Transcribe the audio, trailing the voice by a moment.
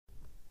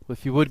Well,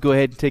 if you would, go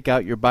ahead and take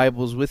out your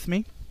Bibles with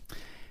me.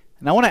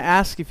 And I want to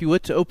ask if you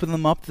would to open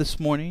them up this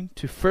morning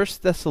to 1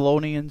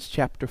 Thessalonians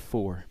chapter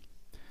 4.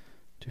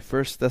 To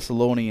 1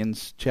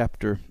 Thessalonians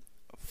chapter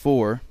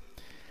 4.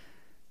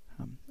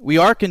 We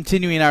are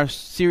continuing our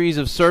series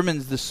of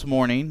sermons this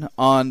morning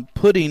on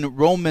putting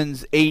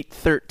Romans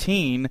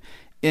 8:13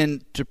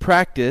 into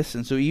practice.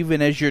 And so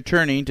even as you're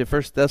turning to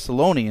 1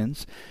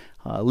 Thessalonians,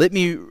 let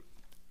me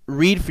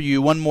read for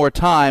you one more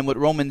time what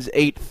Romans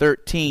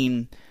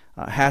 8:13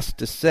 has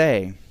to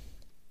say.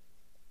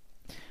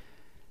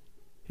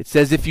 It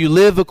says, "If you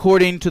live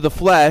according to the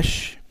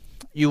flesh,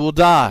 you will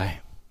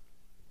die.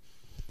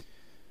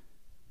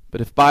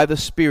 But if by the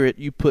Spirit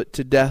you put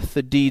to death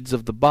the deeds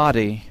of the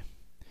body,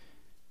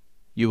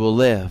 you will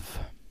live."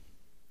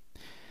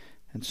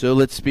 And so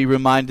let's be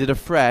reminded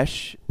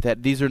afresh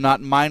that these are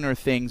not minor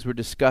things we're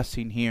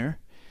discussing here.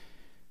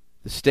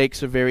 The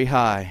stakes are very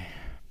high.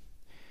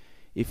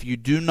 If you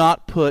do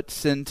not put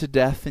sin to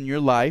death in your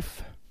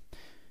life,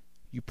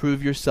 you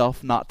prove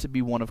yourself not to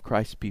be one of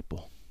Christ's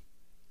people.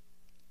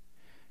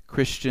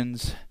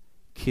 Christians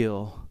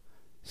kill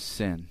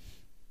sin.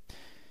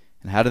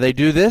 And how do they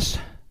do this?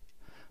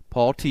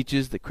 Paul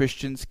teaches that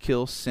Christians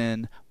kill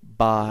sin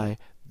by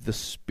the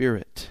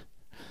Spirit.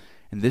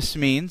 And this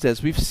means,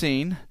 as we've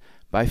seen,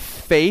 by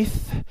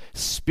faith,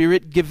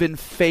 Spirit-given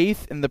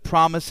faith in the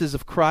promises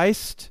of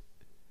Christ,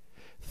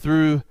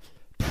 through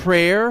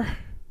prayer,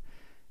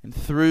 and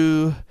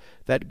through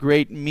that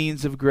great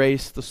means of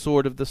grace, the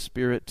sword of the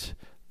Spirit,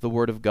 the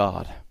Word of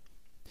God.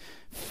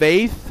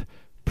 Faith,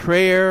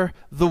 prayer,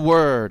 the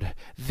Word.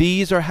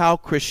 These are how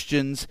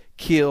Christians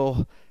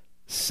kill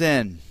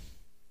sin.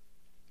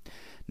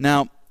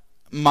 Now,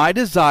 my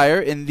desire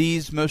in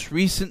these most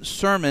recent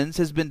sermons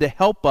has been to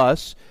help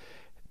us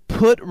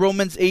put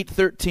Romans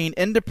 8:13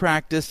 into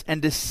practice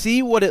and to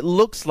see what it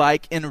looks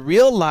like in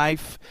real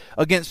life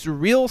against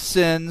real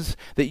sins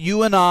that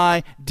you and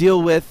I deal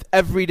with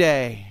every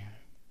day.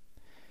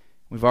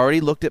 We've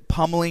already looked at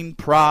pummeling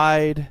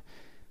pride.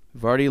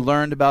 We've already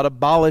learned about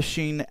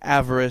abolishing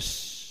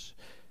avarice.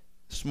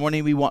 This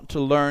morning we want to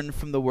learn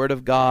from the Word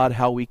of God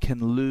how we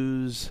can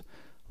lose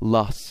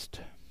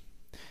lust.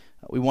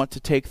 We want to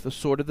take the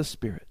sword of the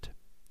Spirit,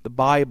 the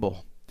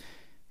Bible,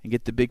 and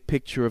get the big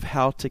picture of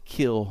how to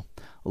kill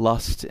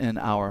lust in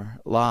our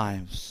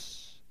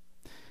lives.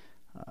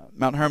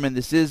 Mount Hermon,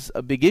 this is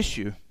a big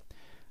issue.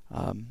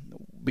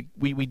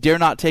 We dare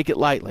not take it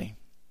lightly.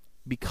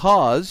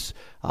 Because,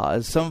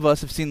 as some of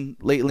us have seen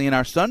lately in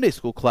our Sunday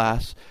school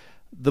class,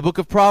 the book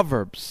of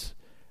Proverbs,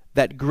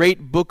 that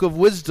great book of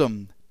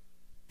wisdom,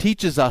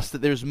 teaches us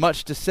that there's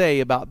much to say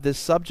about this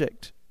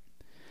subject.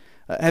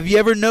 Have you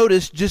ever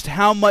noticed just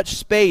how much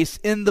space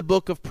in the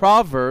book of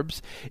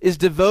Proverbs is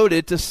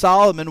devoted to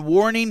Solomon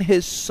warning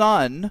his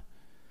son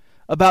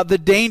about the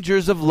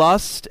dangers of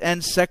lust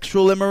and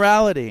sexual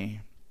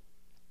immorality?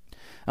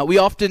 We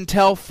often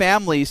tell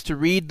families to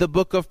read the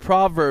book of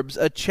Proverbs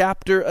a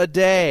chapter a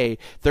day.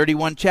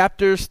 31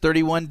 chapters,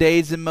 31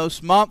 days in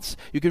most months.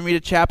 You can read a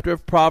chapter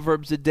of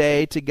Proverbs a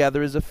day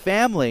together as a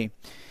family.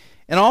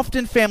 And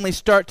often families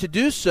start to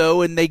do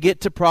so and they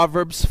get to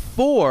Proverbs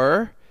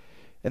 4,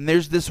 and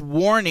there's this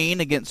warning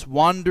against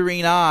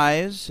wandering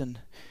eyes, and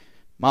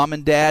mom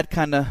and dad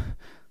kind of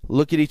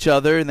look at each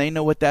other and they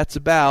know what that's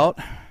about.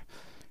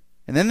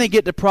 And then they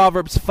get to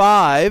Proverbs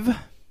 5,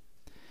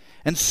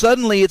 and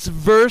suddenly it's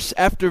verse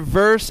after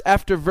verse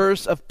after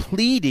verse of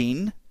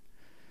pleading.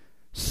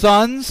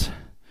 Sons,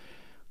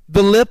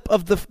 the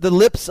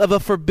lips of a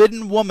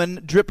forbidden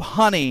woman drip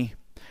honey.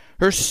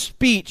 Her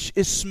speech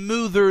is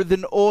smoother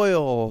than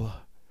oil.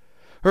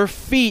 Her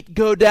feet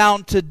go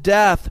down to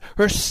death.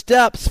 Her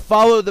steps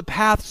follow the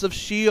paths of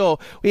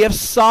Sheol. We have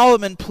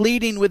Solomon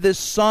pleading with his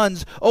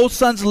sons. "O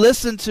sons,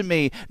 listen to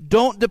me.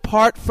 Don't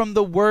depart from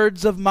the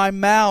words of my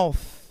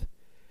mouth.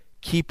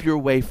 Keep your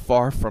way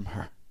far from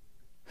her.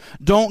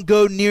 Don't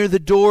go near the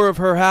door of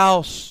her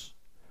house.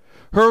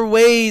 Her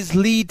ways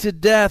lead to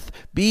death.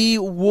 Be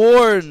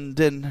warned."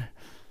 And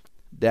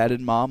dad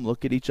and mom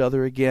look at each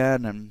other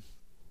again, and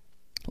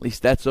at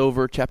least that's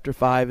over. Chapter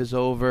 5 is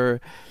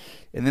over.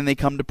 And then they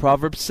come to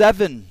Proverbs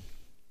 7.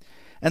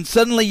 And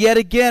suddenly, yet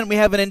again, we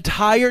have an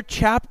entire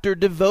chapter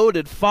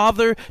devoted,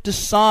 father to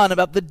son,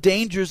 about the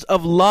dangers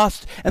of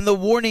lust. And the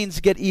warnings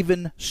get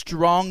even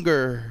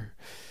stronger.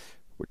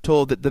 We're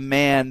told that the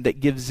man that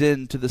gives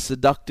in to the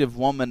seductive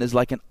woman is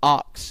like an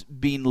ox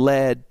being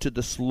led to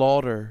the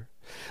slaughter,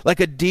 like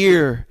a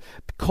deer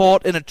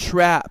caught in a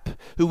trap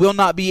who will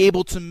not be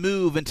able to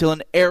move until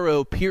an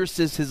arrow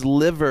pierces his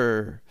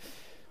liver.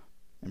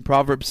 And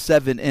Proverbs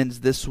 7 ends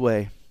this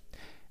way.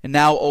 "And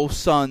now, O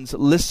sons,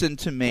 listen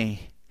to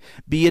me.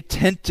 Be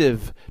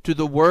attentive to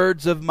the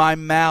words of my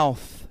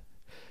mouth.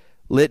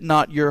 Let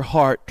not your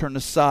heart turn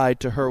aside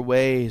to her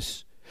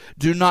ways.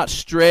 Do not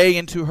stray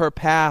into her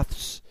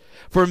paths.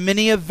 For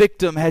many a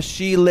victim has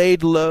she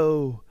laid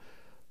low.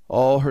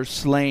 All her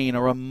slain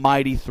are a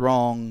mighty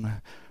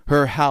throng.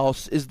 Her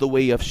house is the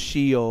way of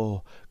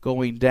Sheol,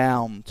 going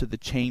down to the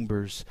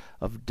chambers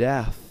of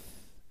death."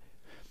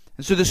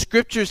 And so the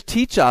scriptures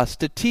teach us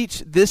to teach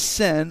this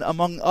sin,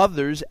 among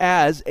others,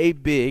 as a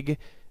big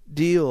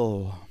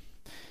deal.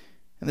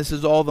 And this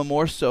is all the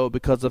more so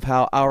because of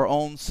how our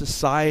own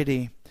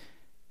society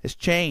has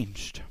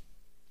changed.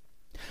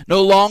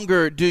 No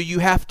longer do you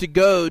have to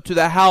go to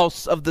the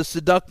house of the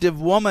seductive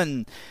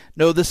woman.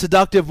 No, the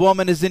seductive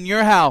woman is in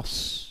your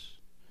house,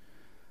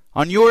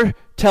 on your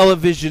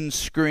television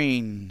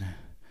screen,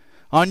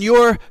 on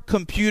your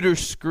computer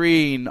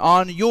screen,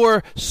 on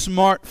your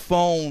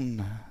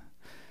smartphone.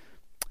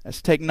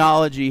 As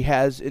technology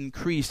has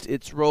increased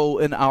its role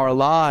in our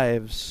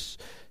lives,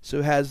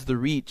 so has the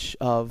reach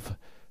of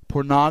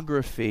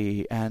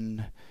pornography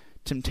and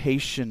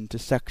temptation to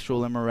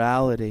sexual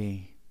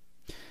immorality.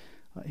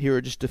 Here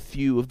are just a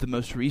few of the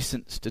most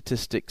recent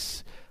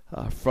statistics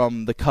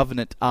from the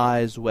Covenant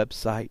Eyes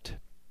website.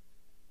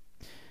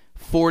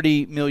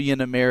 40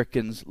 million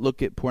Americans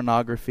look at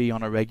pornography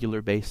on a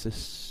regular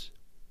basis.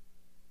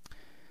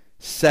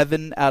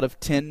 7 out of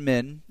 10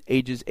 men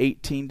ages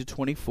 18 to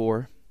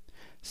 24,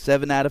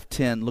 7 out of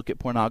 10 look at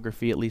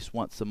pornography at least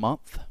once a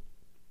month.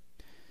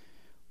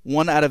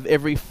 1 out of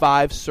every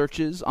 5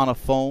 searches on a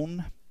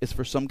phone is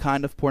for some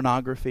kind of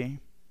pornography.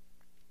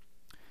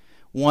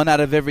 1 out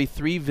of every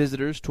 3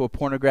 visitors to a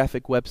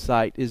pornographic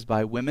website is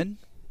by women.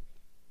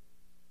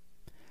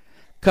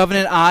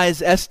 Covenant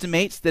Eyes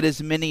estimates that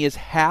as many as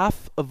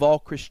half of all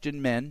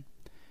Christian men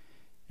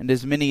and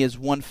as many as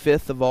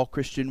 1/5 of all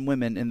Christian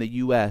women in the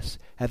U.S.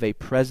 have a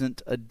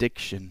present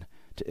addiction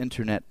to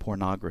internet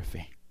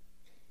pornography.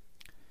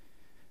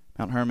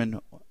 Mount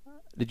Hermon,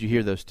 did you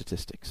hear those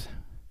statistics?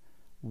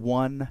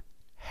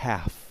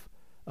 1/2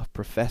 of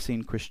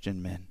professing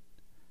Christian men,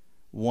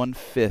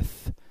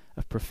 1/5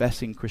 of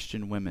professing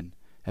Christian women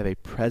have a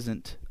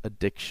present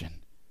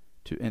addiction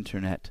to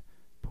internet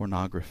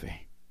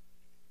pornography.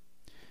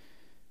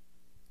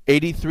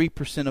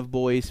 83% of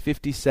boys,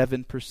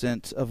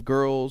 57% of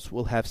girls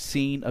will have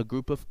seen a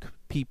group of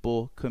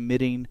people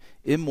committing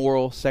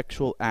immoral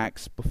sexual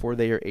acts before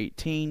they are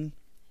 18.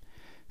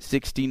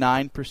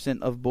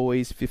 69% of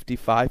boys,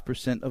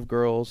 55% of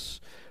girls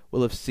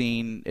will have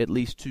seen at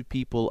least 2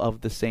 people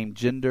of the same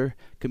gender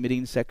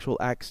committing sexual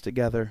acts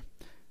together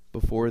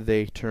before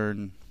they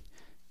turn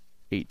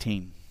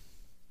 18.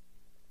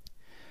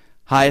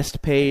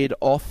 Highest paid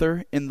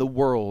author in the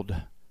world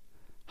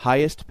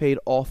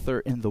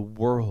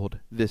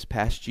this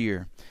past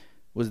year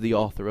was the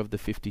author of the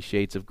 50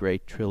 Shades of Grey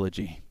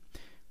trilogy,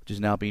 which is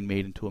now being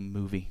made into a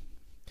movie.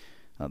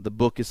 The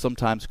book is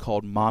sometimes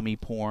called mommy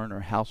porn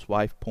or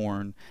housewife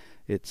porn.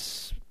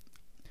 It's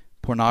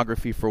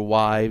pornography for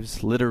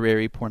wives,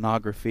 literary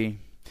pornography.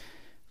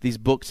 These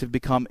books have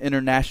become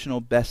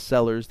international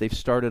bestsellers. They've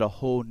started a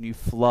whole new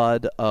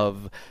flood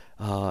of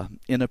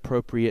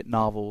inappropriate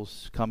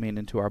novels coming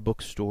into our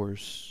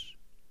bookstores.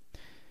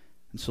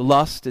 And so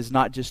lust is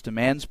not just a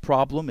man's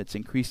problem, it's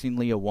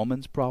increasingly a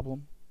woman's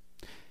problem.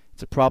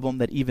 It's a problem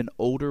that even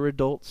older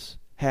adults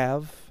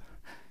have,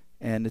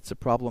 and it's a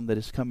problem that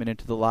is coming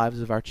into the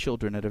lives of our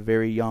children at a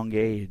very young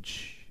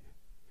age.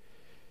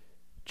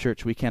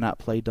 Church, we cannot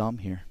play dumb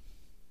here,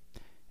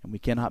 and we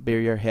cannot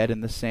bury our head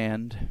in the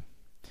sand.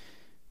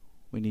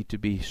 We need to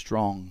be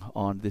strong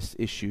on this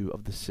issue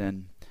of the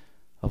sin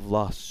of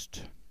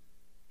lust.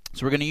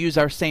 So we're going to use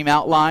our same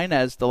outline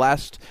as the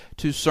last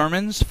 2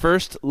 sermons.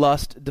 First,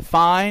 lust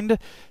defined.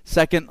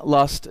 Second,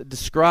 lust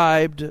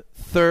described.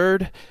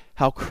 Third,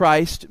 how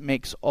Christ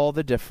makes all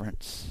the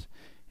difference.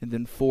 And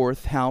then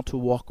fourth, how to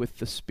walk with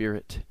the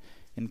Spirit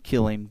in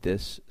killing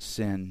this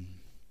sin.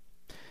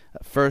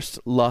 First,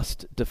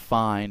 lust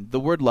defined. The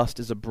word lust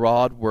is a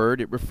broad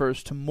word. It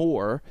refers to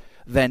more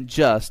than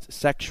just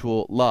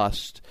sexual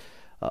lust.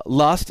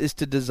 Lust is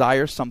to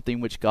desire something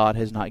which God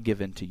has not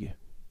given to you.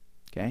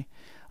 Okay?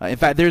 In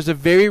fact, there's a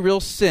very real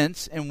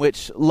sense in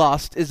which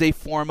lust is a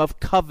form of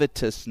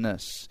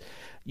covetousness.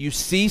 You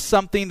see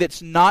something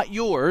that's not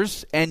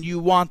yours and you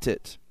want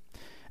it.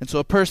 And so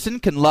a person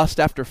can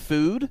lust after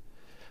food.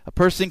 A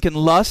person can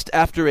lust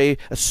after a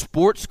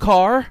sports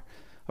car.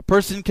 A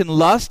person can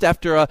lust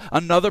after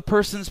another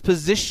person's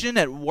position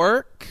at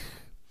work.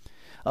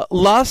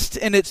 Lust,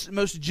 in its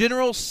most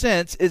general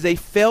sense, is a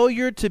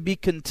failure to be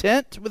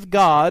content with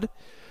God,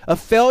 a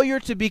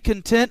failure to be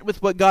content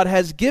with what God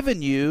has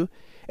given you,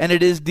 and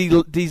it is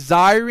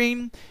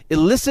desiring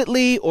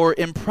illicitly or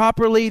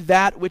improperly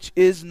that which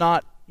is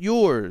not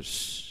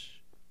yours.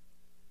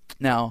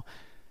 Now,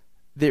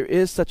 there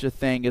is such a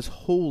thing as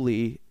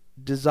holy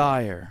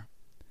desire.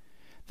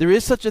 There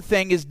is such a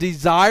thing as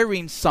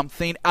desiring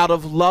something out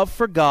of love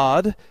for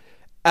God,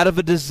 out of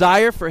a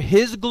desire for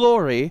His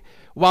glory,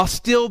 while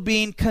still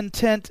being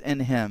content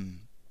in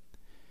Him.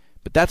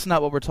 But that's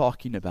not what we're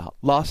talking about.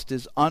 Lust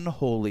is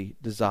unholy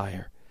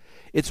desire.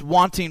 It's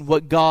wanting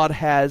what God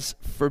has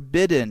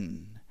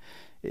forbidden.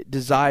 It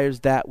desires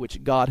that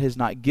which God has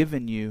not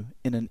given you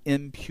in an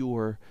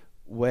impure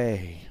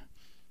way.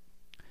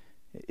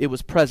 It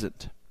was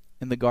present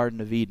in the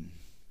Garden of Eden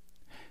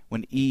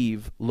when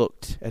Eve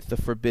looked at the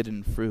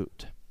forbidden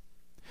fruit.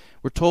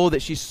 We're told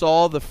that she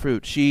saw the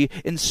fruit. She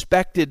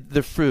inspected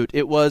the fruit.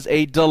 It was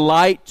a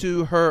delight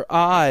to her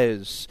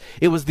eyes.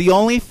 It was the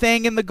only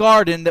thing in the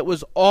garden that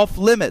was off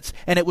limits,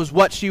 and it was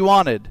what she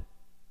wanted.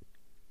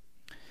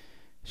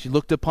 She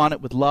looked upon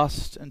it with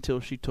lust until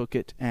she took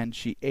it and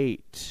she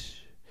ate.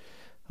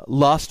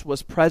 Lust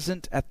was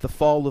present at the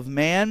fall of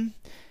man,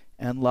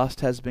 and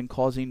lust has been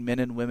causing men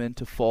and women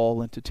to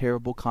fall into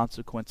terrible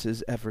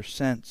consequences ever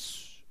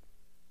since.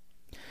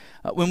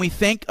 When we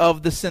think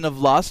of the sin of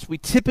lust, we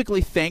typically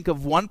think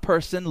of one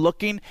person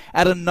looking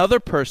at another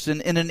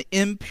person in an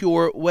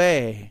impure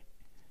way.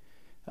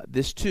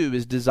 This too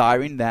is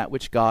desiring that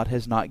which God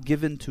has not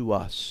given to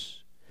us.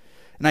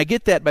 And I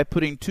get that by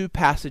putting two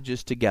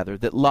passages together,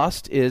 that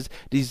lust is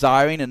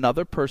desiring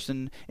another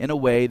person in a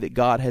way that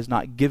God has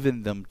not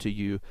given them to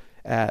you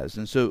as.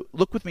 And so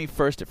look with me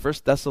first at 1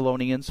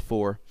 Thessalonians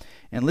 4,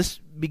 and let's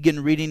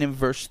begin reading in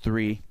verse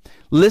 3.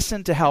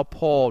 Listen to how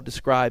Paul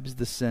describes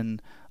the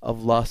sin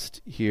of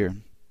lust here.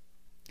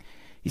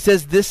 He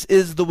says, "This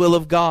is the will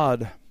of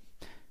God,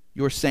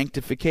 your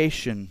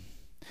sanctification,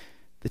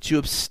 that you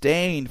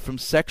abstain from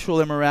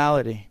sexual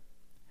immorality,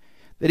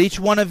 that each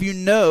one of you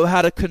know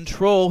how to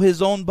control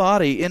his own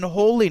body in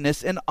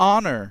holiness and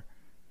honor,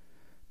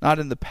 not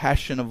in the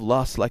passion of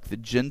lust like the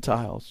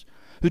Gentiles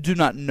who do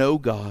not know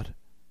God,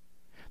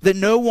 that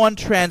no one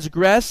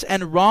transgress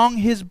and wrong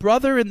his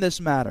brother in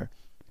this matter,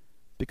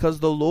 because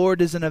the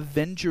Lord is an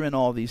avenger in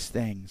all these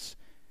things,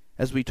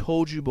 as we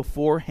told you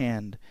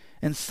beforehand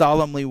and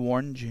solemnly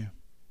warned you."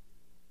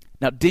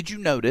 Now, did you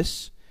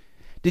notice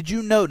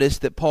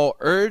that Paul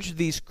urged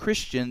these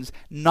Christians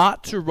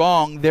not to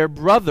wrong their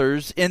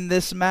brothers in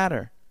this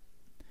matter?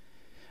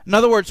 In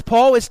other words,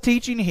 Paul is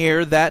teaching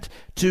here that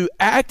to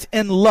act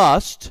in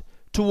lust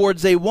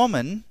towards a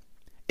woman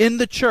in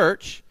the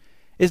church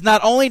is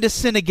not only to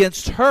sin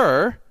against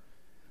her,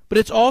 but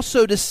it's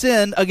also to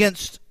sin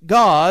against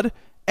God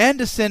and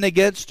to sin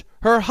against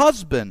her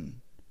husband.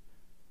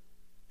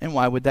 And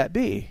why would that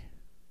be?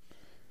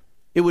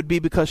 It would be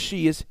because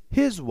she is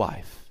his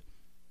wife,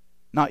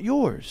 not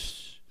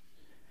yours.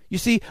 You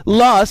see,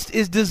 lust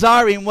is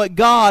desiring what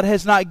God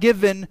has not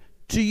given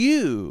to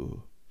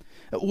you.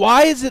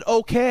 Why is it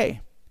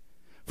okay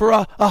for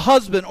a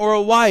husband or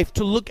a wife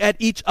to look at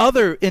each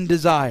other in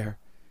desire,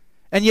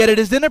 and yet it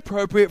is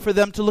inappropriate for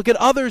them to look at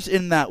others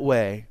in that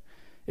way?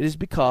 It is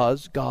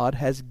because God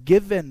has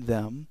given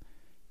them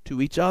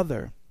to each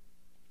other.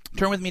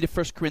 Turn with me to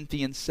 1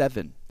 Corinthians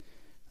 7.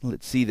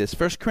 Let's see this.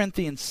 1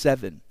 Corinthians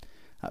 7,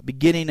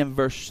 beginning in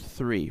verse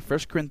 3.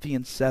 1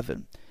 Corinthians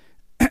 7,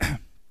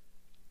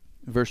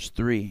 verse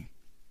 3.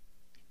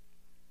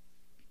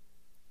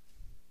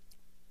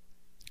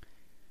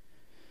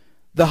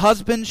 "The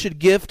husband should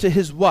give to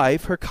his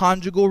wife her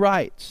conjugal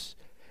rights,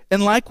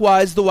 and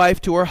likewise the wife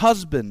to her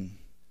husband.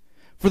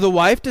 For the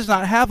wife does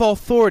not have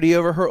authority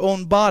over her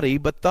own body,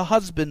 but the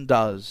husband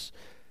does.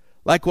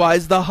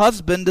 Likewise the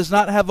husband does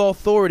not have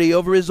authority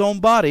over his own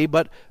body,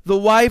 but the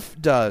wife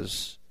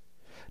does.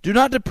 Do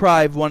not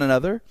deprive one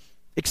another,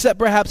 except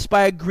perhaps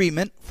by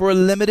agreement for a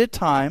limited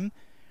time,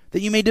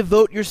 that you may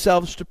devote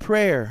yourselves to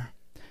prayer.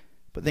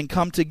 But then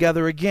come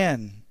together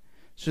again,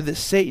 so that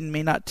Satan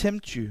may not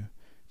tempt you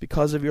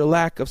because of your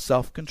lack of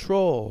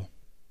self-control."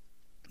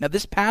 Now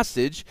this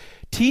passage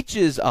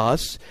teaches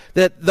us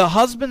that the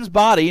husband's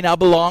body now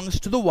belongs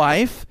to the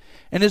wife,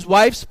 and his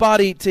wife's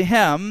body to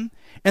him,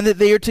 and that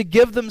they are to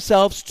give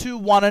themselves to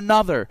one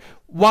another.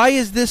 Why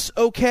is this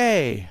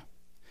okay?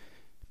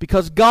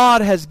 Because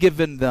God has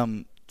given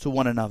them to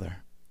one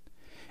another.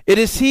 It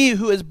is He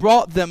who has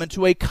brought them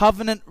into a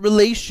covenant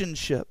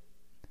relationship.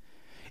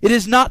 It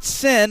is not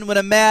sin when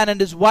a man and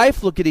his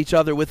wife look at each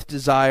other with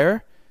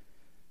desire,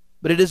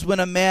 but it is when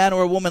a man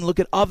or a woman look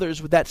at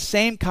others with that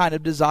same kind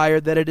of desire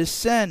that it is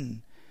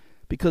sin,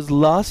 because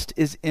lust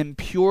is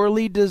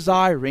impurely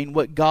desiring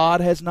what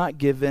God has not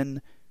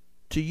given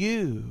to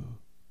you.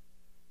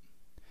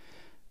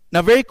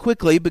 Now very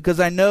quickly,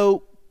 because I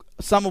know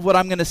some of what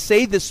I'm going to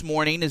say this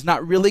morning is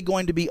not really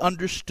going to be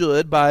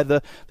understood by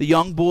the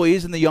young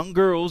boys and the young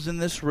girls in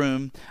this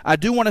room, I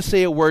do want to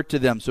say a word to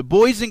them. So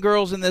boys and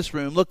girls in this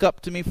room, look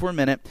up to me for a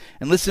minute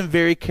and listen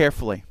very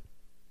carefully.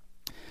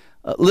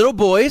 Little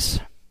boys,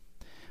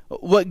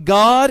 what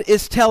God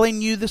is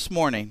telling you this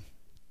morning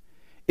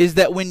is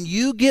that when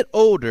you get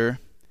older,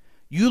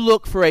 you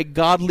look for a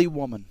godly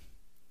woman,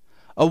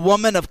 a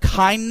woman of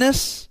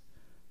kindness,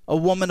 a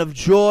woman of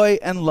joy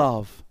and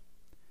love.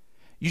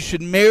 You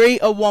should marry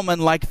a woman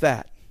like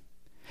that.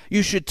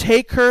 You should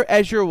take her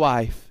as your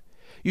wife.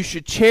 You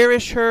should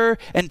cherish her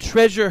and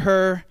treasure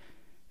her,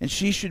 and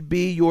she should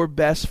be your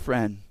best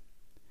friend.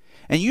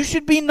 And you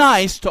should be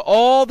nice to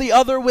all the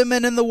other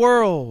women in the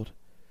world,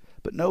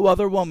 but no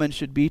other woman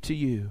should be to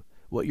you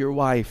what your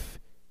wife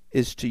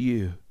is to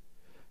you.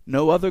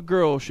 No other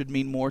girl should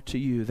mean more to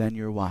you than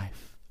your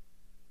wife.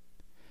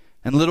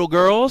 And little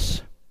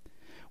girls,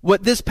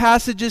 what this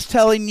passage is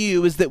telling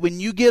you is that when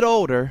you get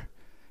older,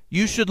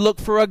 you should look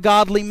for a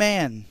godly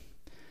man,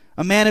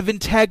 a man of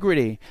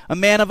integrity, a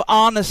man of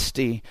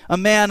honesty, a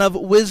man of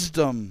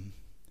wisdom.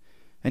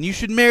 And you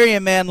should marry a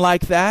man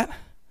like that,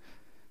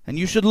 And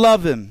you should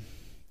love him.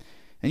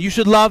 And you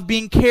should love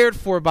being cared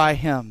for by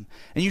him.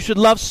 And you should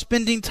love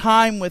spending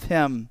time with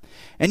him.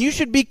 And you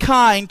should be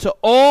kind to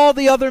all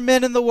the other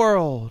men in the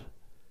world.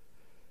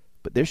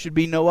 But there should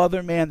be no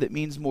other man that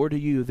means more to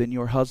you than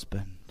your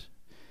husband.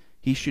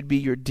 He should be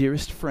your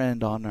dearest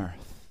friend on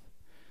earth.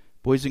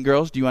 Boys and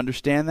girls, do you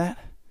understand that?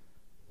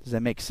 Does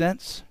that make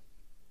sense?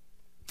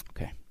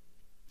 Okay.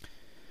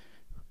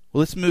 Well,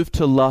 let's move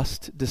to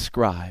lust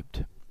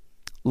described.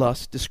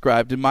 Lust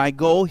described. And my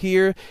goal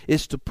here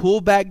is to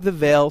pull back the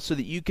veil so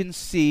that you can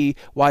see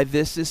why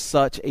this is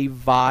such a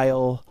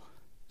vile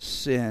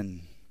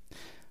sin. I'm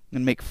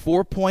going to make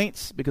 4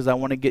 points because I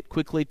want to get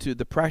quickly to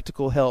the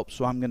practical help,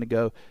 so I'm going to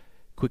go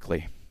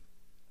quickly.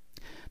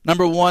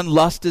 Number 1,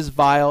 lust is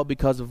vile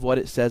because of what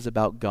it says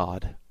about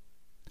God.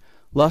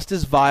 Lust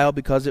is vile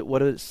because of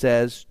what it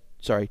says,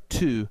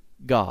 to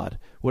God,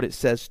 what it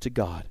says to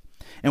God.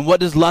 And what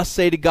does lust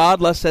say to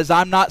God? Lust says,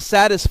 I'm not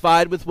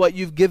satisfied with what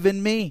you've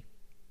given me.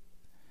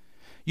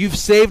 You've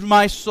saved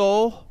my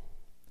soul.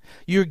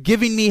 You're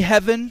giving me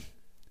heaven.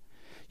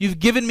 You've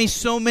given me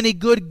so many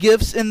good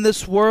gifts in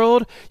this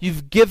world.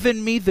 You've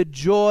given me the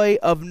joy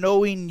of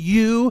knowing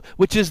you,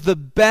 which is the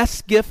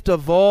best gift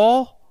of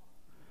all.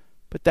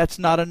 But that's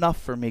not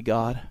enough for me,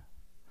 God.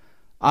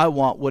 I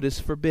want what is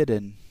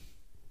forbidden.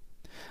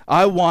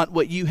 I want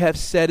what you have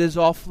said is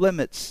off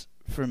limits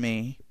for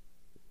me.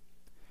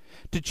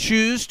 To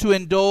choose to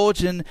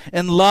indulge in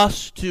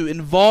lust, to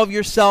involve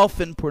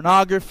yourself in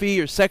pornography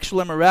or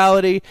sexual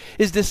immorality,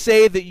 is to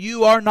say that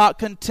you are not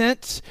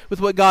content with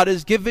what God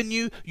has given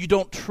you. You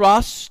don't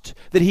trust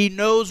that He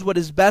knows what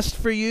is best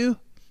for you.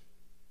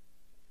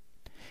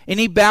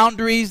 Any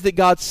boundaries that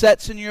God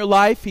sets in your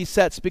life, He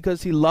sets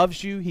because He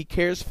loves you, He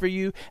cares for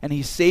you, and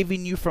He's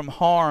saving you from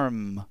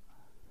harm.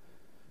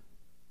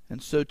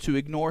 And so to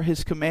ignore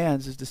His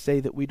commands is to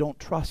say that we don't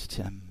trust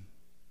Him,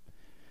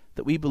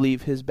 that we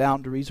believe His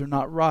boundaries are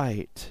not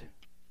right.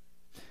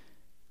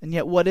 And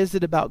yet, what is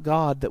it about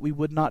God that we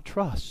would not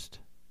trust?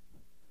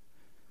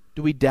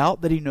 Do we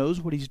doubt that He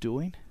knows what He's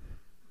doing?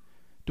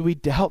 Do we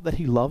doubt that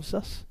He loves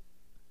us?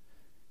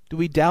 Do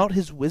we doubt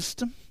His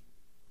wisdom?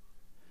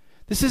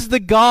 This is the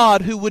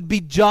God who would be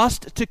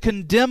just to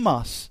condemn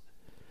us.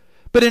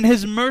 But in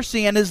His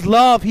mercy and His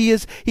love, He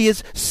has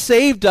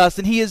saved us,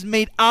 and He has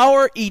made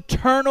our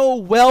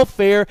eternal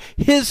welfare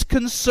His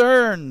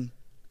concern.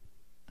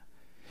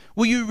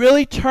 Will you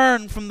really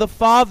turn from the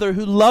Father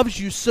who loves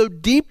you so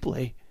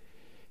deeply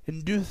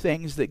and do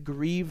things that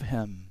grieve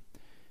Him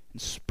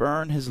and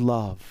spurn His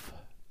love?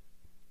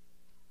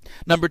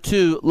 Number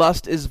 2,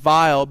 lust is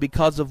vile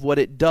because of what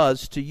it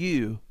does to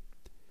you.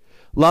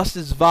 Lust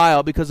is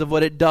vile because of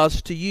what it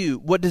does to you.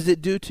 What does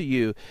it do to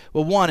you?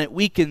 Well, 1, it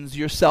weakens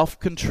your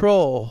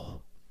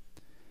self-control.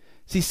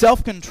 See,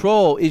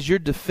 self-control is your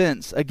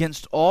defense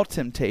against all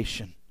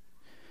temptation.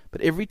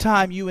 But every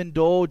time you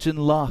indulge in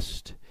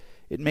lust,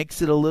 it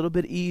makes it a little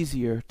bit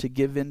easier to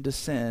give in to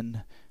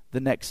sin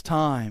the next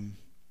time.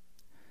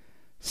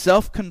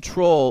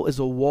 Self-control is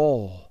a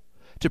wall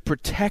to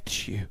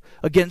protect you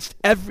against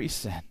every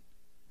sin.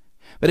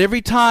 But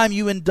every time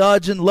you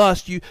indulge in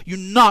lust, you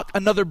knock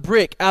another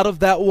brick out of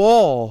that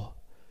wall.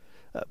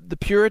 The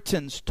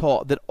Puritans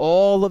taught that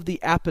all of the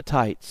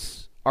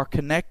appetites are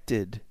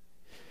connected.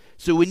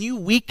 So when you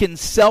weaken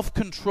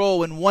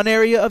self-control in one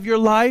area of your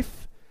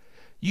life,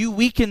 you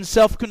weaken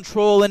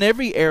self-control in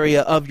every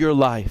area of your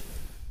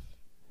life.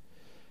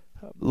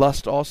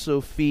 Lust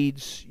also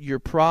feeds your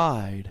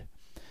pride.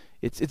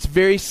 It's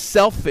very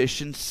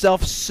selfish and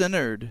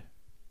self-centered.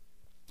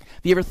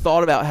 Have you ever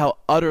thought about how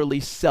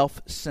utterly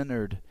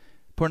self-centered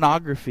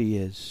pornography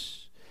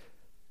is?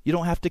 You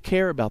don't have to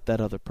care about that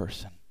other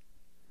person.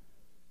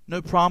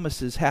 No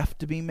promises have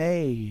to be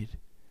made.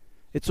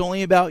 It's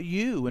only about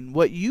you and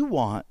what you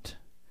want.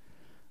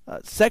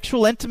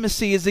 Sexual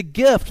intimacy is a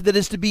gift that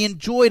is to be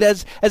enjoyed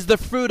as the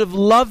fruit of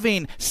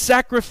loving,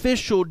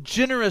 sacrificial,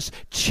 generous,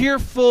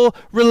 cheerful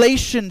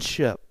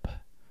relationship.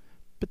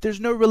 But there's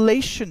no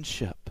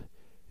relationship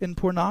in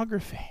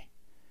pornography.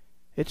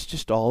 It's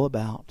just all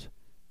about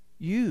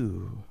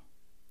you.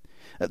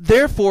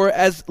 Therefore,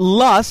 as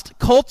lust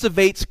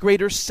cultivates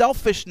greater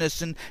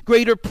selfishness and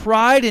greater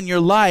pride in your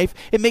life,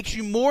 it makes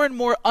you more and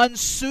more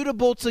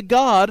unsuitable to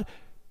God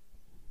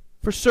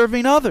for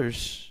serving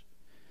others.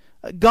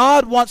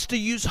 God wants to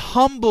use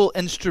humble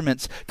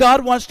instruments.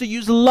 God wants to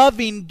use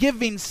loving,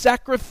 giving,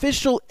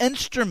 sacrificial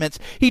instruments.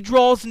 He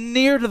draws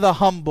near to the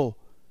humble,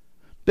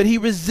 but He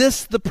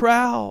resists the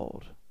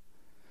proud.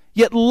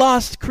 Yet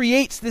lust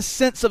creates this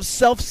sense of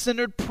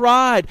self-centered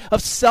pride,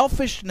 of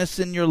selfishness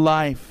in your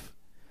life.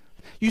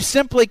 You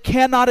simply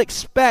cannot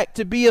expect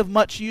to be of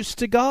much use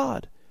to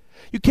God.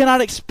 You cannot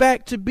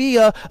expect to be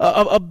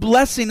a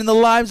blessing in the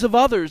lives of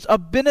others, a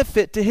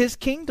benefit to His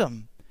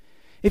kingdom,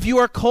 if you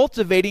are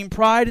cultivating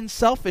pride and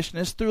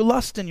selfishness through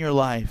lust in your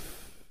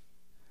life.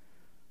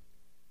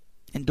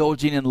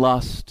 Indulging in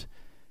lust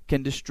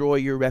can destroy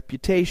your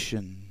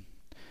reputation.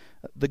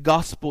 The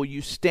gospel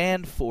you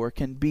stand for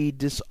can be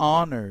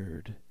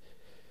dishonored.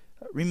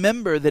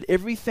 Remember that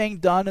everything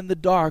done in the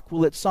dark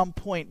will at some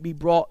point be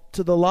brought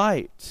to the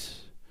light.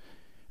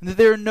 and that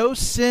there are no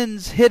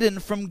sins hidden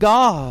from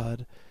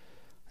God.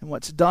 And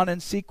what's done in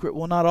secret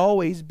will not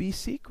always be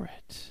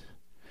secret.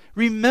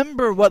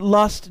 Remember what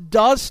lust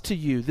does to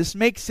you. This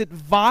makes it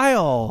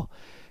vile.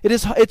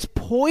 It's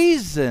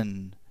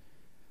poison.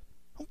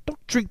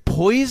 Don't drink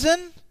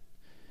poison.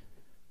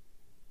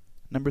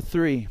 Number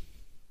 3,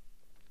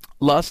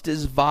 lust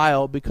is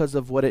vile because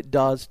of what it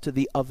does to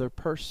the other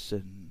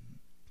person.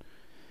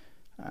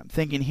 I'm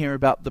thinking here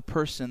about the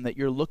person that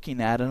you're looking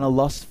at in a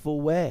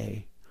lustful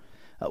way.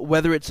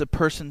 Whether it's a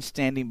person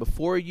standing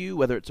before you,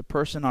 whether it's a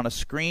person on a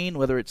screen,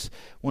 whether it's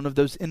one of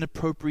those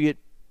inappropriate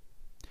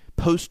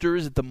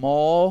posters at the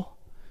mall.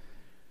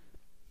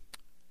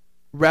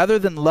 Rather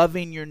than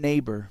loving your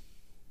neighbor,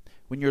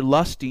 when you're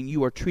lusting,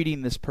 you are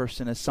treating this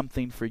person as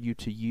something for you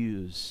to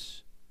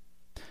use.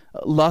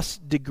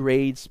 Lust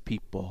degrades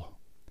people.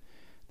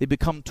 They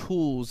become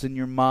tools in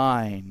your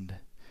mind.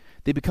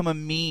 They become a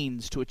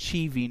means to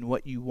achieving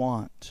what you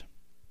want.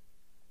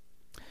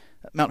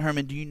 Mount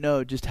Hermon, do you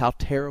know just how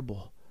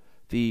terrible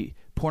the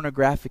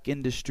pornographic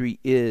industry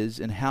is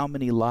and how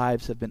many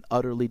lives have been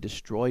utterly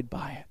destroyed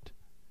by it?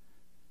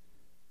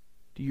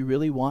 Do you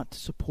really want to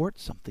support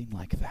something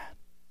like that?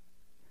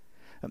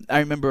 I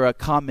remember a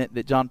comment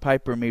that John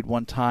Piper made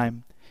one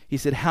time. He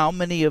said, how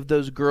many of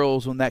those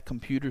girls on that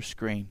computer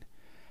screen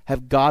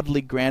have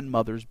godly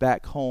grandmothers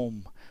back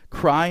home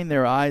crying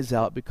their eyes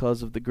out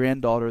because of the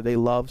granddaughter they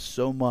love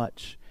so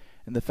much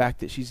and the fact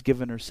that she's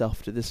given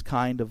herself to this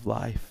kind of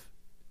life?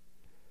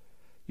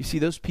 You see,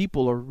 those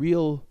people are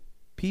real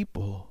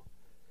people,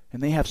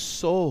 and they have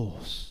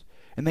souls,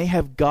 and they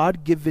have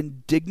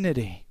God-given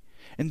dignity,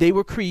 and they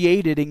were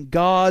created in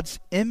God's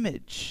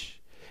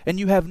image, and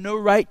you have no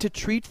right to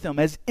treat them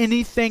as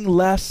anything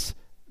less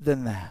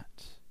than that.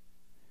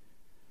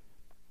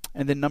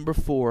 And then number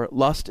 4,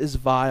 lust is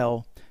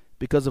vile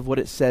because of what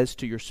it says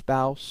to your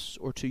spouse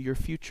or to your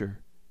future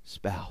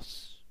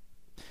spouse.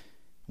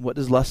 What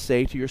does lust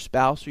say to your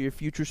spouse or your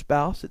future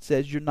spouse? It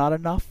says, you're not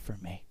enough for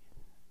me.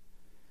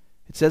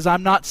 It says,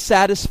 I'm not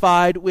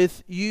satisfied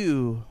with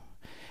you.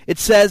 It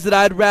says that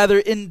I'd rather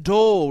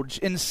indulge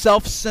in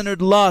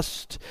self-centered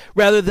lust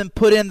rather than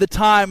put in the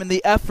time and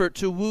the effort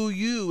to woo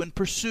you and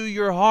pursue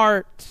your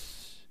heart.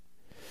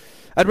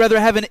 I'd rather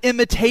have an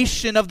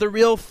imitation of the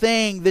real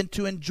thing than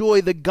to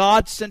enjoy the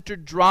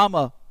God-centered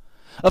drama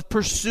of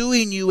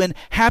pursuing you in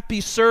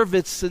happy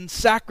service and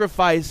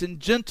sacrifice and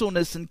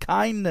gentleness and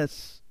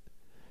kindness.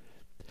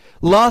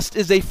 Lust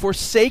is a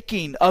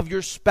forsaking of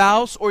your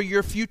spouse or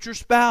your future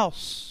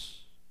spouse.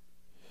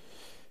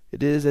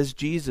 It is, as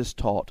Jesus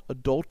taught,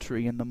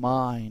 adultery in the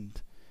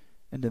mind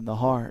and in the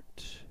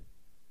heart.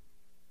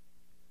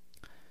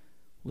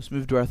 Let's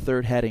move to our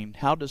third heading.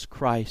 How does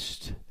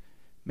Christ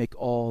make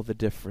all the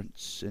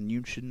difference? And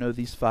you should know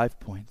these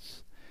 5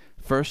 points.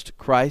 First,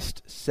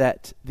 Christ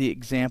set the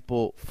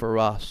example for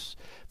us.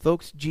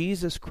 Folks,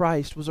 Jesus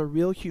Christ was a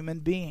real human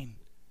being,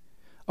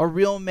 a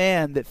real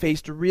man that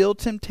faced real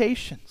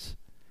temptations.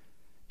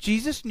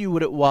 Jesus knew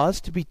what it was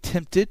to be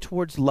tempted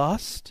towards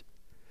lust.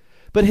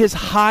 But his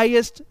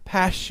highest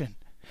passion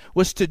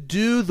was to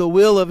do the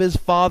will of his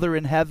Father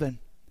in heaven.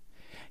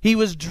 He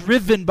was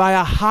driven by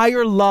a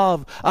higher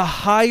love, a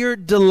higher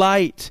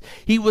delight.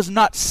 He was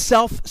not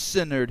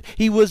self-centered.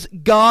 He was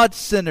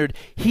God-centered.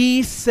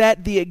 He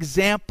set the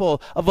example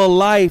of a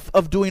life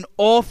of doing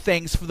all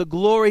things for the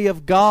glory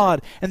of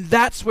God. And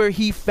that's where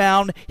he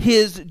found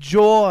his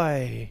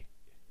joy.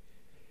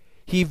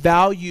 He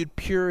valued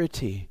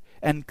purity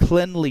and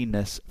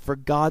cleanliness for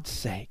God's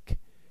sake.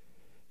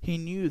 He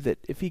knew that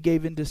if he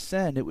gave in to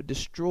sin, it would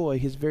destroy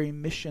his very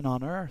mission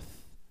on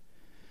earth.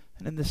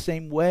 And in the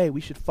same way,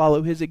 we should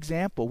follow his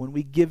example. When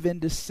we give in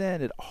to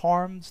sin, it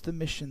harms the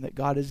mission that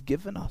God has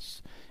given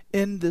us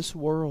in this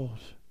world.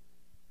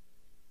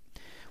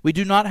 We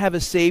do not have a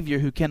Savior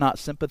who cannot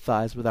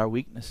sympathize with our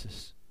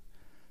weaknesses.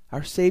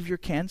 Our Savior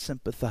can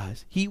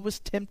sympathize. He was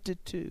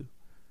tempted too.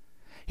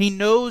 He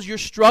knows your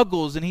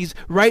struggles, and he's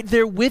right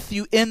there with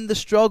you in the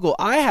struggle.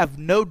 I have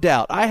no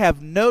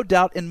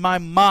doubt in my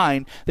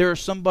mind there is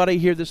somebody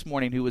here this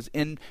morning who was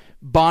in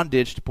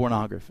bondage to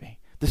pornography.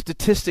 The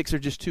statistics are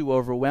just too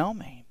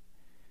overwhelming.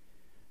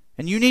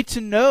 And you need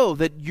to know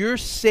that your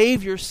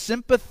Savior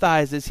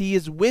sympathizes. He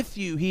is with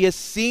you. He has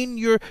seen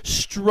your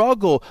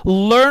struggle.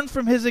 Learn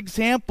from his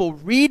example.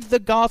 Read the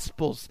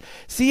Gospels.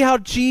 See how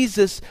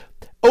Jesus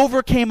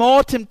overcame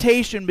all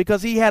temptation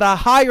because he had a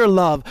higher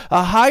love,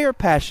 a higher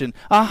passion,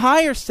 a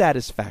higher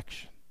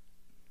satisfaction.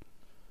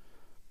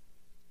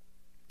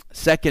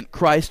 Second,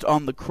 Christ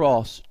on the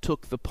cross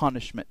took the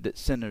punishment that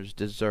sinners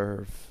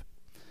deserve.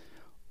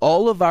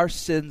 All of our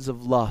sins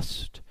of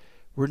lust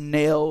were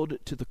nailed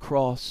to the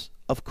cross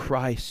of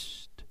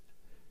Christ.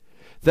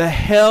 The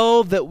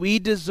hell that we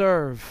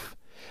deserve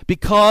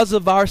because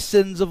of our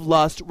sins of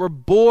lust were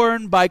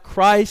borne by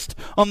Christ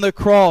on the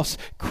cross.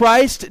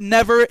 Christ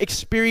never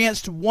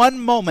experienced one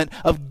moment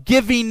of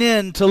giving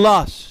in to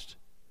lust,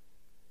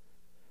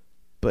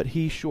 but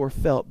he sure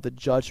felt the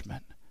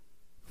judgment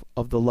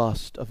of the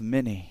lust of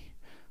many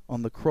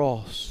on the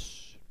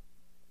cross.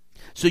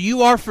 So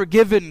you are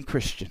forgiven,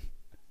 Christian.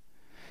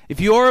 If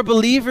you are a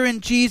believer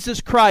in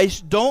Jesus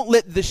Christ, don't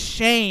let the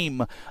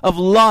shame of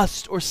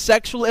lust or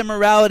sexual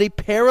immorality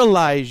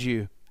paralyze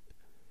you.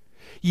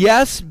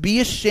 Yes,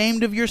 be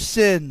ashamed of your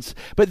sins,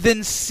 but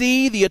then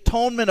see the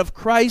atonement of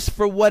Christ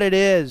for what it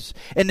is.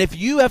 And if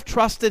you have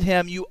trusted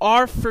him, you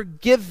are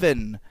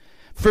forgiven.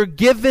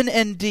 Forgiven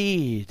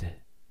indeed.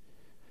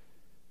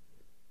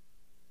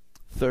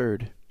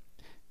 Third,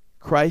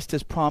 Christ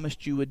has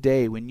promised you a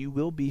day when you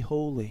will be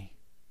holy.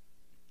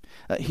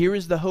 Here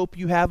is the hope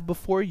you have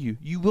before you.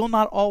 You will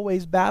not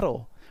always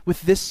battle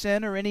with this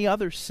sin or any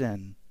other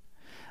sin.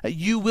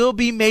 You will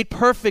be made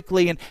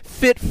perfectly and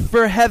fit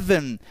for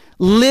heaven.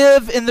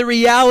 Live in the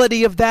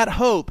reality of that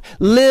hope.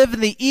 Live in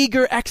the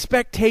eager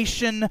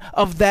expectation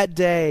of that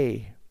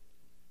day.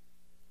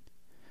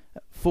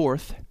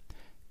 Fourth,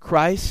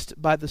 Christ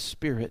by the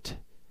Spirit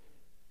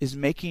is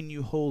making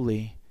you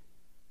holy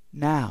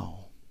now.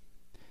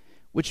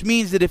 Which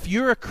means that if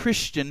you're a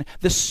Christian,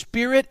 the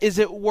Spirit is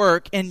at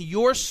work in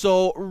your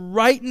soul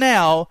right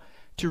now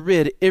to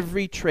rid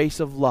every trace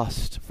of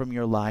lust from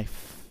your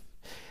life.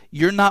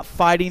 You're not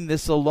fighting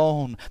this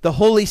alone. The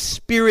Holy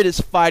Spirit is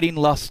fighting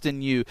lust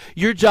in you.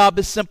 Your job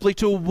is simply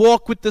to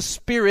walk with the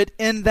Spirit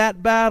in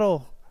that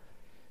battle.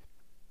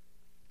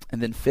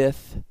 And then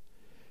fifth,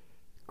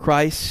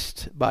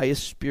 Christ, by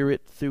his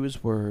Spirit through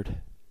his Word,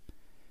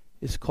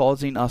 is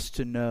causing us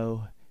to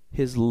know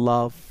his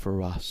love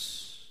for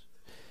us.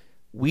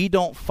 We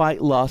don't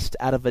fight lust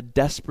out of a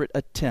desperate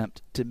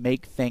attempt to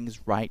make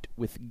things right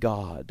with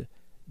God.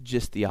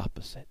 Just the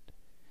opposite.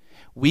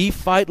 We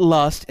fight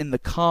lust in the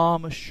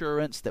calm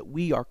assurance that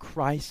we are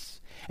Christ's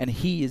and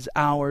he is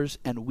ours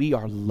and we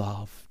are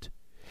loved.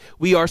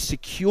 We are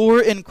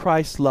secure in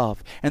Christ's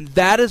love, and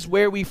that is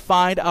where we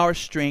find our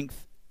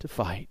strength to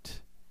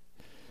fight.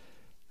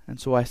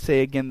 And so I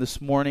say again this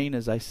morning,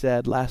 as I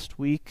said last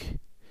week,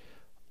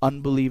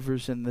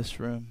 unbelievers in this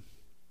room,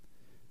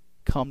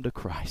 come to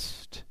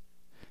Christ.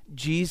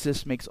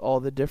 Jesus makes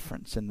all the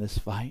difference in this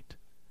fight.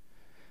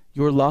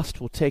 Your lust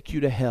will take you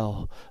to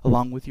hell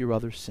along with your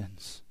other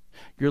sins.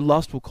 Your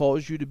lust will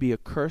cause you to be a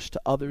curse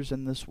to others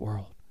in this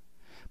world.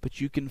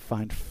 But you can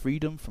find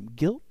freedom from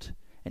guilt,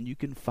 and you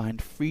can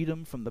find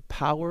freedom from the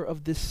power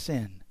of this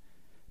sin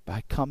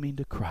by coming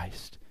to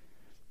Christ,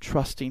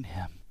 trusting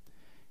him,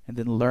 and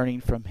then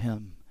learning from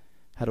him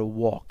how to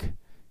walk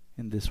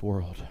in this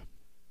world.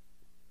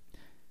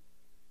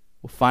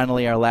 Well,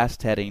 finally, our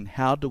last heading,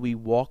 how do we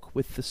walk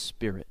with the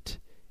Spirit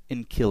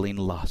in killing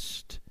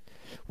lust?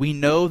 We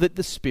know that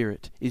the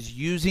Spirit is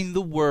using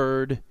the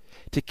Word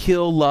to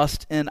kill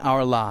lust in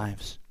our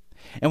lives.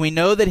 And we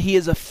know that he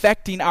is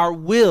affecting our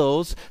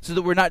wills so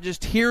that we're not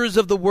just hearers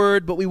of the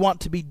Word, but we want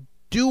to be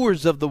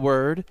doers of the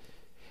Word.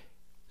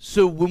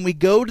 So when we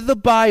go to the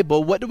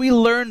Bible, what do we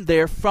learn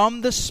there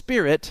from the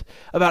Spirit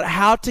about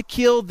how to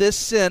kill this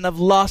sin of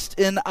lust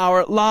in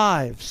our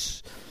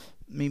lives?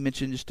 Let me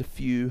mention just a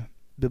few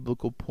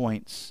biblical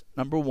points.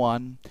 Number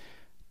one,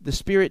 the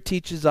Spirit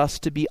teaches us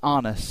to be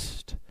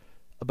honest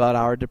about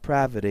our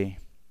depravity.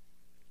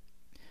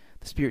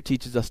 The Spirit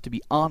teaches us to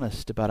be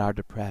honest about our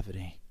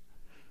depravity.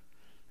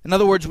 In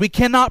other words, we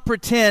cannot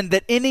pretend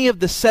that any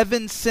of the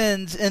 7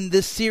 sins in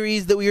this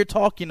series that we are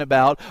talking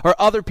about are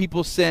other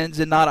people's sins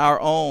and not our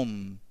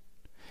own.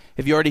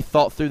 Have you already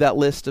thought through that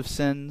list of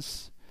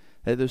sins?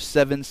 Those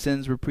 7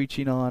 sins we're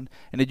preaching on?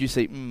 And did you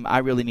say, I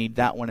really need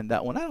that one and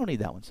that one? I don't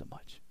need that one so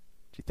much.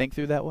 Did you think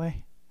through that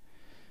way?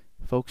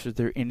 Folks, are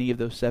there any of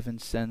those 7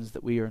 sins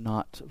that we are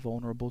not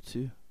vulnerable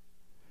to?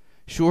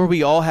 Sure,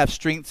 we all have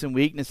strengths and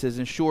weaknesses,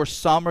 and sure,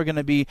 some are going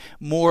to be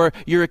more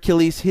your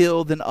Achilles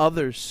heel than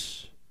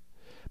others.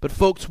 But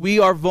folks, we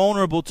are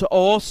vulnerable to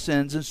all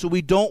sins, and so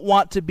we don't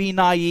want to be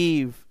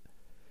naive.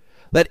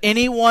 Let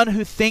anyone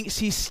who thinks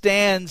he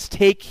stands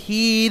take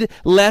heed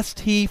lest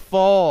he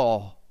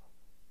fall.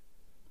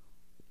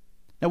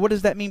 Now, what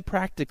does that mean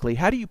practically?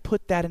 How do you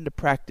put that into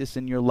practice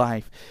in your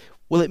life?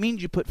 Well, it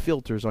means you put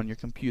filters on your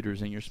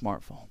computers and your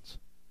smartphones.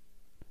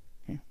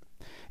 Okay?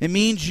 It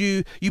means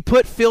you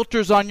put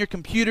filters on your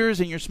computers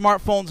and your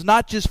smartphones,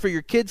 not just for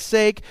your kids'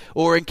 sake,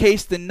 or in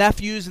case the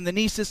nephews and the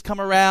nieces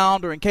come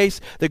around, or in case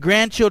the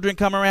grandchildren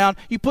come around.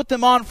 You put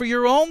them on for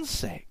your own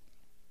sake.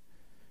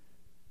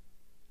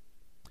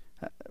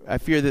 I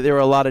fear that there are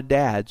a lot of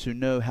dads who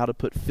know how to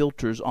put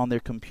filters on their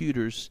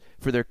computers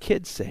for their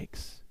kids'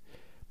 sakes,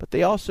 but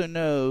they also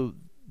know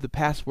the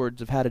passwords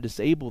of how to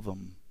disable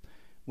them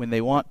when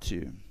they want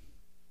to.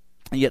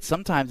 And yet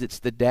sometimes it's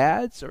the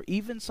dads or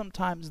even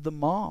sometimes the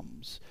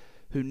moms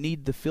who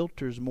need the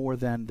filters more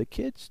than the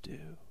kids do.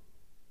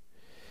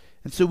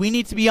 And so we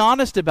need to be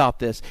honest about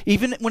this,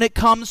 even when it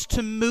comes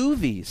to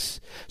movies.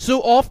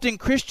 So often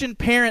Christian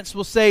parents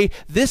will say,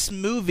 this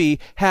movie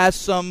has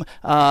some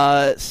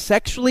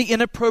sexually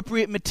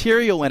inappropriate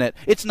material in it.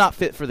 It's not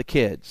fit for the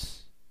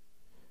kids.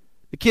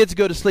 The kids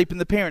go to sleep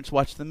and the parents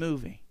watch the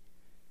movie.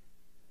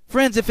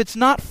 Friends, if it's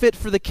not fit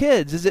for the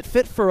kids, is it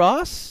fit for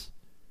us?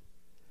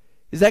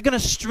 Is that going to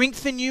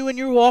strengthen you in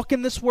your walk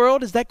in this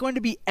world? Is that going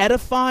to be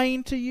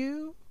edifying to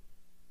you?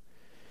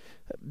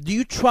 Do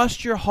you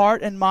trust your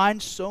heart and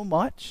mind so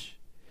much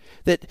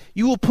that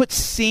you will put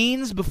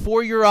scenes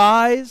before your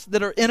eyes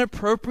that are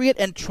inappropriate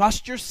and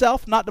trust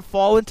yourself not to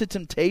fall into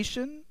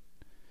temptation?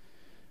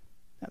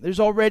 Now, there's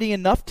already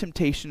enough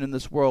temptation in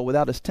this world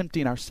without us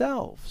tempting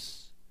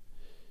ourselves.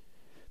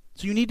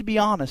 So you need to be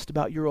honest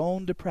about your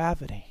own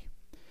depravity.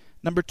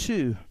 Number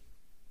 2,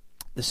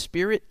 the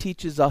Spirit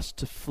teaches us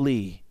to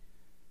flee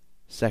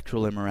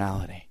sexual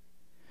immorality.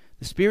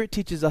 The Spirit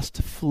teaches us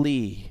to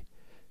flee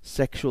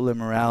sexual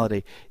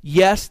immorality.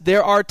 Yes,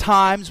 there are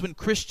times when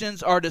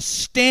Christians are to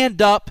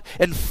stand up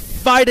and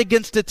fight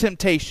against a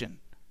temptation.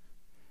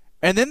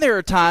 And then there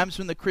are times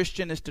when the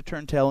Christian is to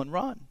turn tail and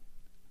run.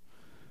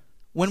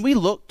 When we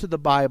look to the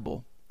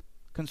Bible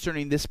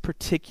concerning this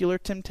particular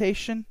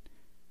temptation,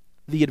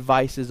 the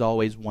advice is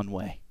always one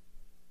way.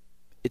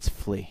 It's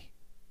flee.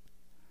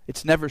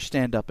 It's never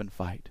stand up and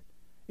fight.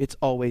 It's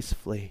always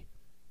flee.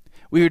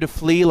 We are to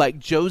flee like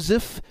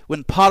Joseph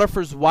when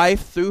Potiphar's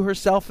wife threw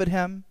herself at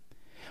him.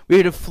 We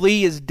are to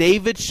flee as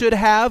David should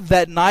have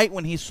that night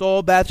when he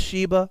saw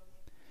Bathsheba.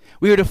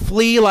 We are to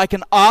flee like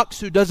an ox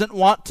who doesn't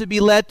want to be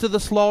led to the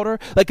slaughter,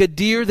 like a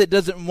deer that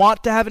doesn't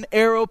want to have an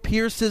arrow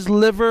pierce his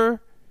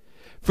liver.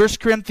 1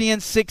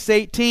 Corinthians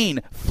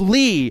 6:18,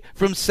 flee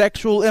from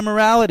sexual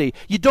immorality.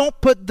 You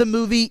don't put the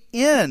movie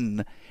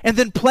in and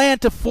then plan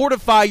to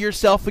fortify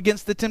yourself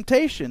against the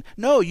temptation.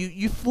 No,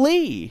 you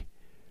flee.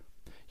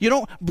 You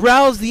don't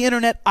browse the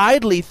internet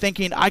idly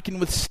thinking I can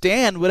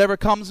withstand whatever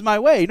comes my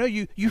way. No,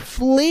 you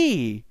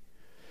flee.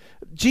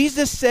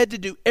 Jesus said to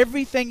do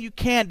everything you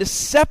can to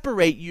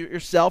separate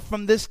yourself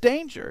from this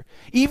danger,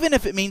 even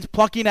if it means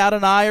plucking out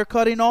an eye or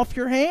cutting off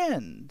your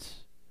hand.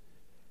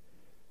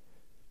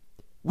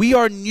 We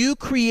are new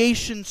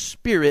creation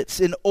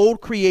spirits in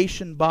old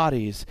creation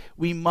bodies.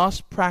 We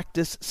must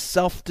practice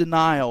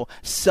self-denial,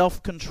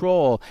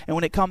 self-control. And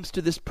when it comes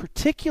to this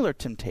particular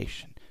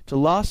temptation, to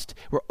lust,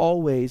 we're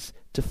always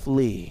to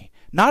flee.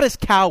 Not as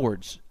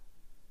cowards.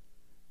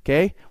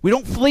 Okay? We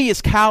don't flee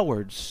as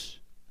cowards.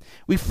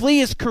 We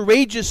flee as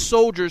courageous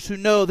soldiers who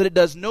know that it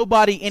does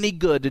nobody any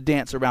good to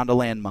dance around a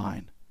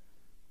landmine.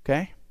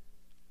 Okay?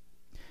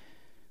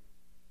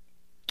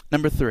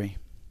 Number 3.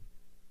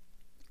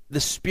 The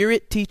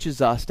Spirit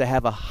teaches us to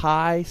have a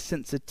high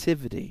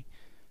sensitivity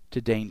to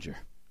danger.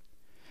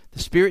 The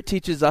Spirit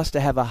teaches us to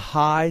have a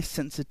high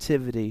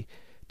sensitivity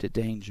to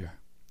danger.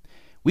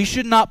 We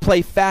should not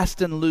play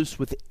fast and loose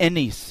with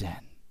any sin.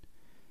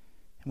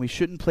 And we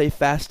shouldn't play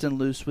fast and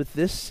loose with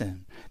this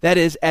sin. That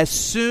is, as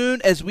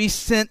soon as we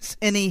sense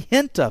any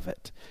hint of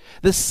it,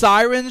 the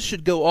sirens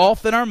should go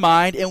off in our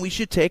mind and we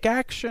should take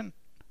action.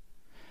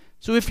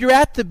 So if you're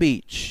at the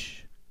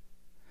beach,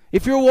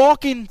 if you're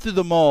walking through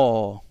the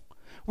mall,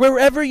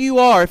 wherever you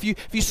are, if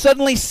you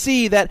suddenly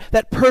see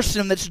that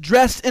person that's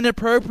dressed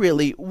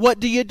inappropriately, what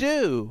do?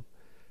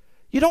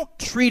 You don't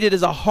treat it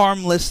as a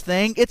harmless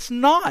thing. It's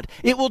not.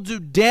 It will do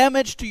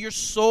damage to your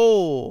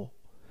soul.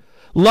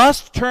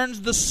 Lust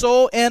turns the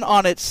soul in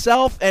on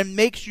itself and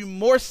makes you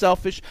more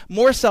selfish,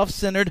 more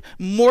self-centered,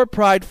 more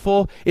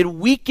prideful. It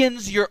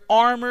weakens your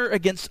armor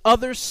against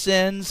other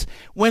sins.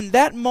 When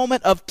that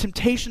moment of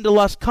temptation to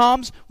lust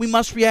comes, we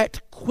must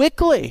react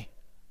quickly.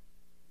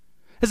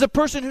 As a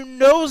person who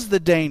knows the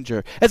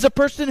danger, as a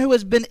person who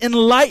has been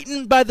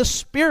enlightened by the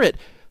Spirit,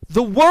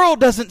 the world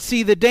doesn't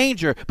see the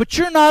danger, but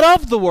you're not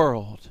of the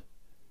world.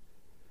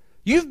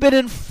 You've been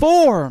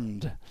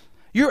informed.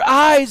 Your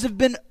eyes have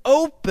been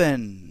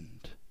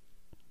opened.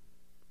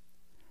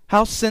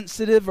 How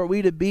sensitive are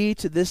we to be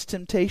to this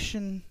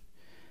temptation,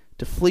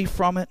 to flee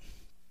from it?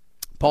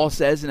 Paul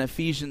says in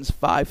Ephesians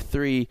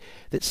 5:3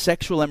 that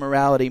sexual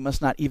immorality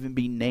must not even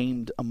be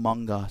named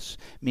among us,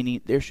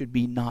 meaning there should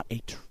be not a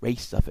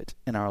trace of it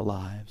in our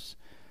lives.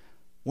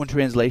 One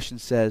translation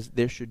says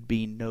there should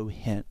be no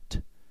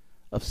hint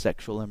of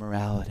sexual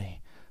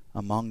immorality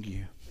among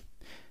you.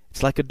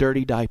 It's like a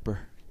dirty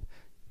diaper,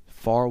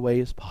 far away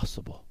as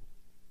possible.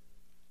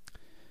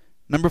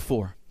 Number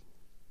 4,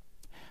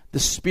 the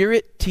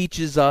Spirit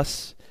teaches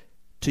us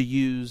to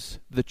use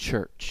the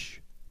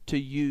church. To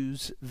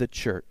use the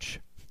church.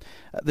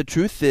 The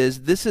truth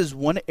is, this is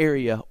one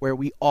area where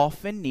we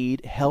often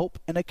need help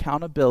and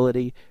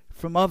accountability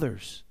from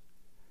others.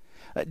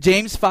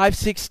 James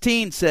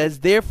 5:16 says,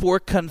 "Therefore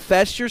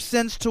confess your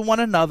sins to one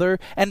another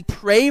and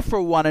pray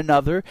for one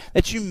another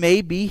that you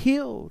may be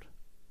healed."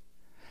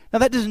 Now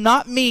that does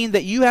not mean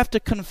that you have to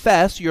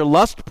confess your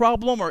lust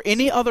problem or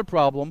any other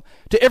problem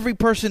to every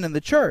person in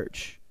the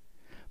church.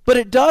 But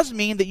it does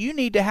mean that you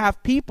need to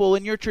have people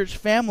in your church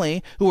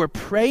family who are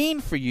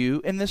praying for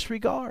you in this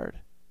regard.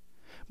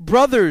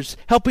 Brothers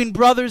helping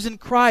brothers in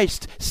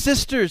Christ.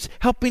 Sisters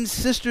helping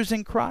sisters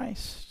in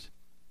Christ.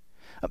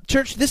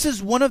 Church, this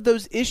is one of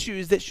those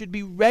issues that should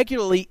be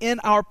regularly in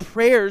our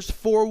prayers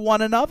for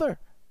one another.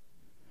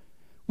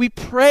 We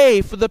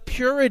pray for the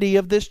purity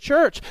of this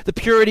church, the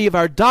purity of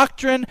our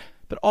doctrine,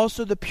 but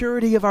also the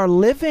purity of our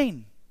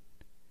living.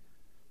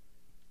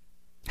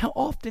 How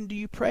often do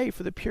you pray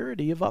for the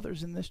purity of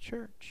others in this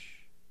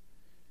church?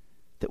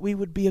 That we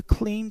would be a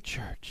clean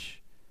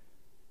church,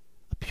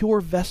 a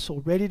pure vessel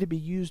ready to be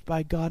used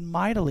by God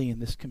mightily in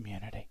this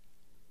community.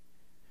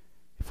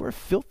 If we're a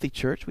filthy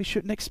church, we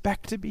shouldn't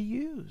expect to be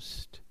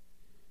used.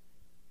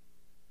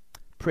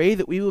 Pray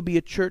that we will be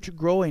a church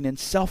growing in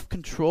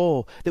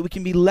self-control, that we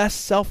can be less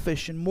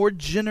selfish and more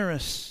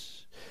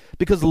generous,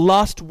 because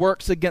lust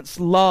works against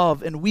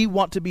love, and we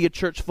want to be a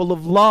church full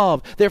of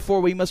love.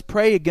 Therefore, we must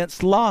pray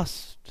against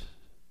lust.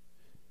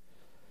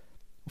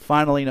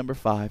 Finally, number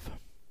 5,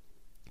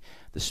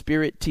 the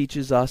Spirit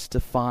teaches us to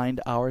find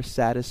our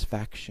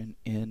satisfaction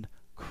in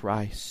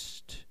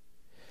Christ.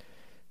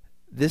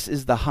 This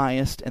is the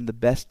highest and the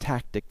best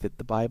tactic that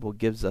the Bible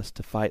gives us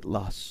to fight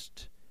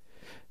lust.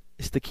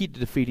 It's the key to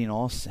defeating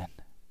all sin.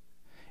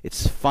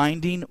 It's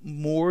finding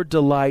more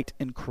delight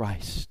in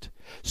Christ.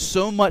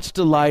 So much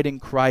delight in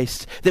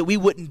Christ that we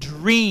wouldn't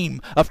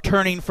dream of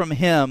turning from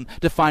Him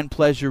to find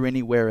pleasure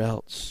anywhere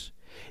else.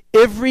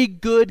 Every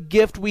good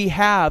gift we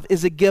have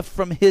is a gift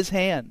from His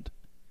hand.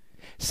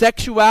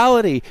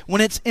 Sexuality, when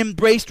it's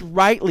embraced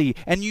rightly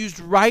and used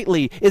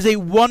rightly, is a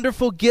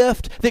wonderful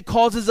gift that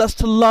causes us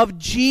to love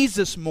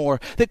Jesus more,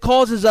 that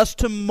causes us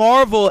to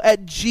marvel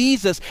at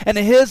Jesus and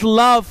His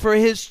love for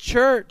His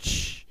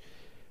church.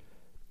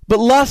 But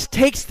lust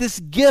takes this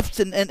gift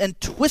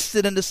and twists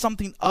it into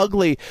something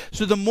ugly.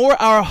 So the more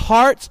our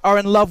hearts are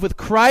in love with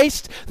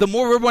Christ, the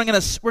more we're going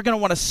to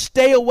want to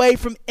stay away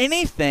from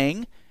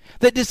anything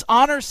that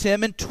dishonors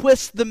Him and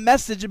twists the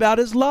message about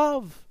His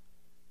love.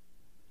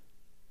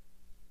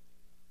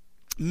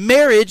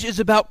 Marriage is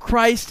about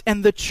Christ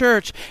and the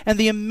church and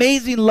the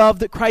amazing love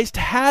that Christ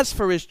has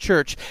for His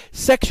church.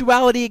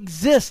 Sexuality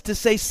exists to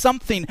say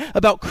something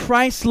about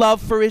Christ's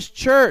love for His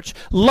church.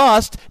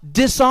 Lust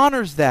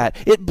dishonors that.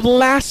 It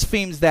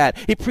blasphemes that.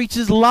 It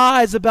preaches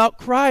lies about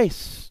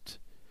Christ.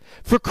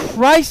 For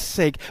Christ's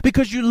sake,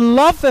 because you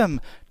love Him,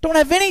 don't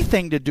have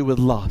anything to do with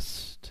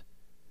lust.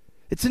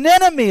 It's an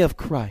enemy of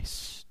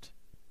Christ.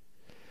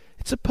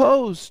 It's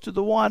opposed to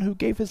the one who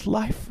gave His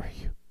life for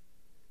you.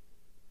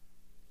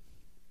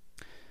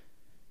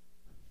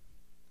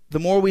 The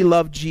more we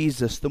love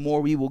Jesus, the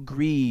more we will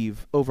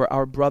grieve over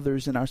our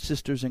brothers and our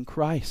sisters in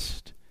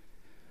Christ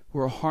who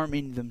are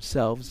harming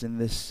themselves in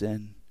this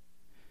sin.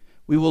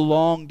 We will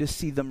long to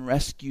see them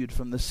rescued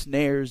from the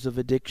snares of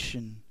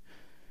addiction.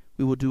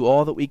 We will do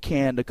all that we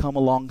can to come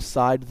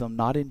alongside them,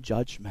 not in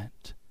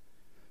judgment,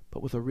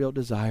 but with a real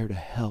desire to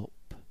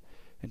help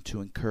and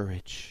to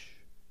encourage.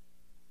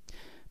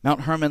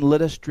 Mount Hermon,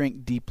 let us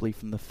drink deeply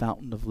from the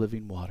fountain of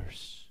living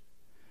waters.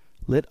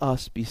 Let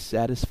us be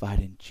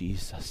satisfied in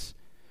Jesus.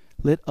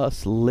 Let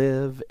us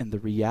live in the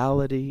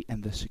reality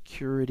and the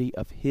security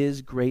of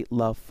His great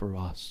love for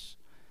us.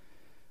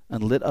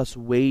 And let us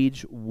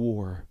wage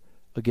war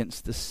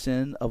against the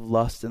sin of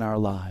lust in our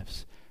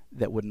lives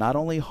that would not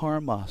only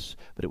harm us,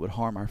 but it would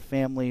harm our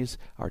families,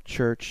 our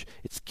church.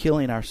 It's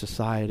killing our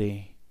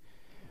society.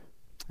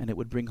 And it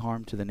would bring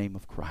harm to the name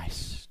of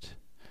Christ.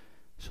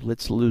 So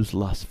let's lose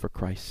lust for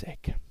Christ's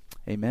sake.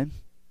 Amen.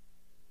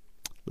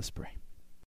 Let's pray.